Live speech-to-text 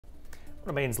One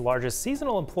of Maine's largest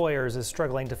seasonal employers is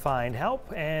struggling to find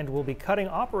help and will be cutting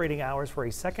operating hours for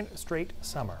a second straight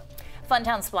summer.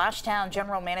 Funtown Splashtown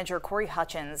General Manager Corey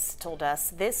Hutchins told us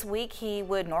this week he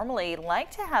would normally like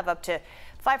to have up to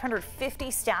 550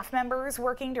 staff members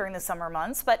working during the summer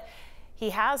months, but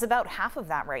he has about half of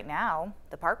that right now.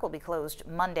 The park will be closed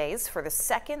Mondays for the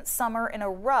second summer in a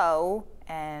row,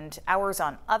 and hours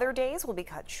on other days will be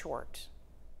cut short.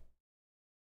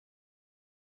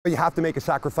 You have to make a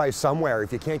sacrifice somewhere.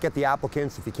 If you can't get the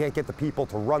applicants, if you can't get the people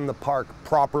to run the park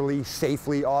properly,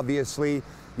 safely, obviously,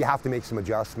 you have to make some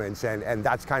adjustments, and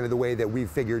that's kind of the way that we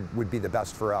figured would be the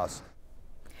best for us.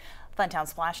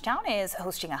 Funtown Splashtown is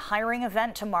hosting a hiring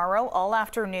event tomorrow all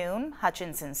afternoon.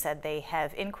 Hutchinson said they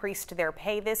have increased their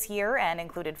pay this year and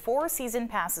included 4 season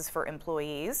passes for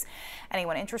employees.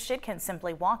 Anyone interested can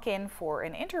simply walk in for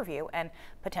an interview and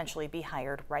potentially be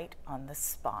hired right on the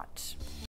spot.